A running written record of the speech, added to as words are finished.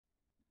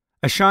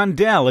A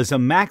chandel is a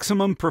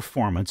maximum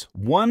performance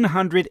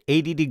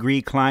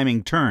 180-degree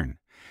climbing turn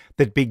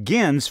that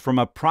begins from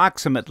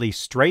approximately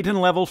straight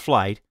and level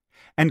flight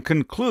and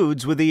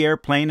concludes with the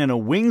airplane in a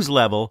wings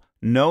level,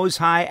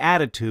 nose-high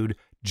attitude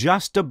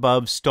just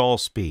above stall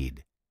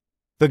speed.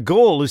 The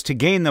goal is to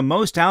gain the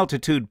most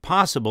altitude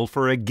possible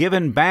for a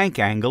given bank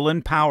angle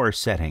and power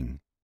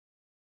setting.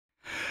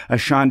 A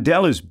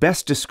chandel is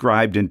best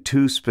described in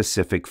two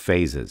specific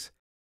phases: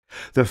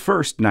 the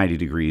first 90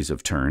 degrees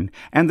of turn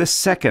and the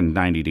second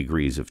 90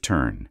 degrees of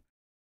turn.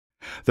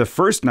 The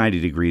first 90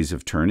 degrees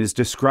of turn is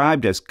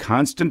described as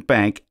constant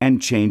bank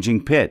and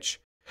changing pitch,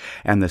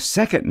 and the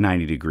second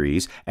 90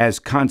 degrees as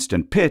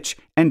constant pitch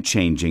and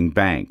changing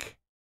bank.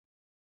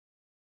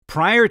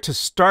 Prior to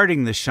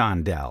starting the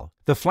chandel,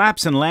 the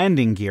flaps and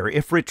landing gear,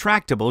 if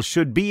retractable,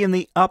 should be in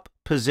the up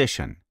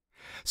position.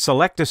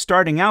 Select a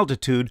starting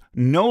altitude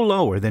no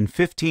lower than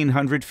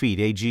 1,500 feet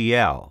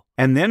AGL,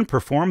 and then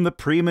perform the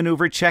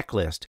pre-maneuver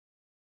checklist.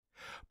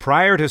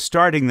 Prior to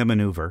starting the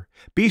maneuver,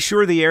 be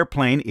sure the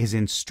airplane is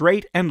in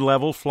straight and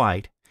level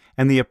flight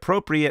and the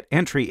appropriate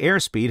entry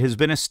airspeed has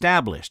been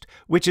established,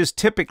 which is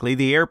typically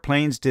the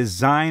airplane's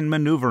design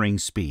maneuvering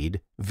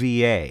speed,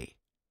 VA.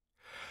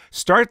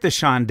 Start the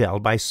chandel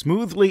by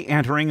smoothly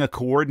entering a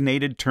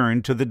coordinated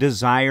turn to the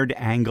desired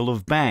angle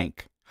of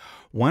bank.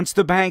 Once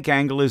the bank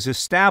angle is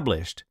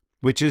established,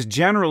 which is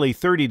generally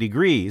 30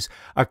 degrees,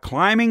 a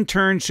climbing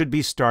turn should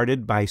be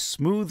started by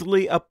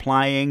smoothly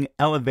applying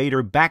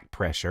elevator back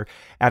pressure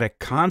at a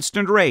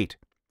constant rate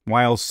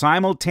while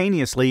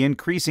simultaneously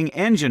increasing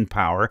engine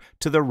power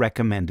to the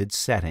recommended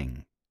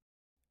setting.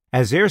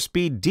 As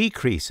airspeed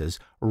decreases,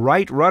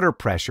 right rudder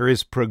pressure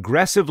is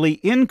progressively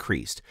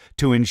increased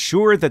to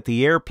ensure that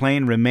the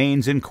airplane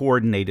remains in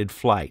coordinated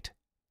flight.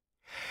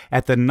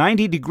 At the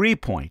 90-degree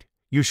point,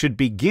 you should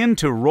begin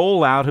to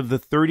roll out of the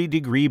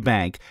 30-degree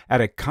bank at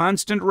a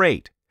constant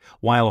rate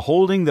while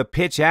holding the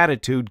pitch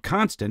attitude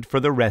constant for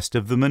the rest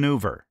of the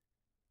maneuver.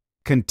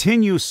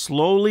 Continue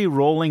slowly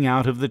rolling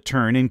out of the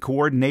turn in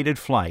coordinated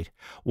flight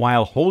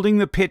while holding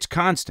the pitch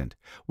constant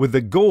with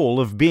the goal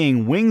of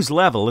being wings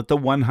level at the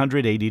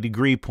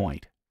 180-degree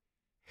point.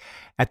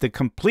 At the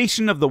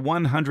completion of the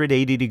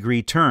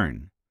 180-degree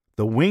turn,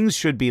 the wings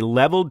should be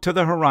leveled to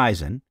the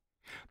horizon,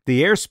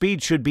 the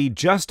airspeed should be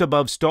just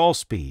above stall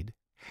speed,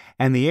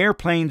 and the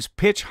airplane's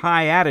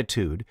pitch-high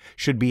attitude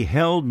should be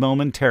held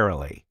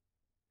momentarily.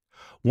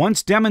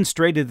 Once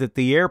demonstrated that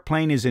the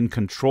airplane is in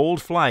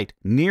controlled flight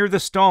near the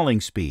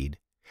stalling speed,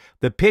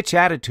 the pitch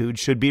attitude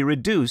should be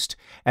reduced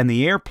and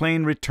the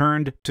airplane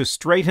returned to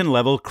straight and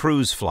level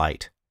cruise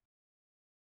flight.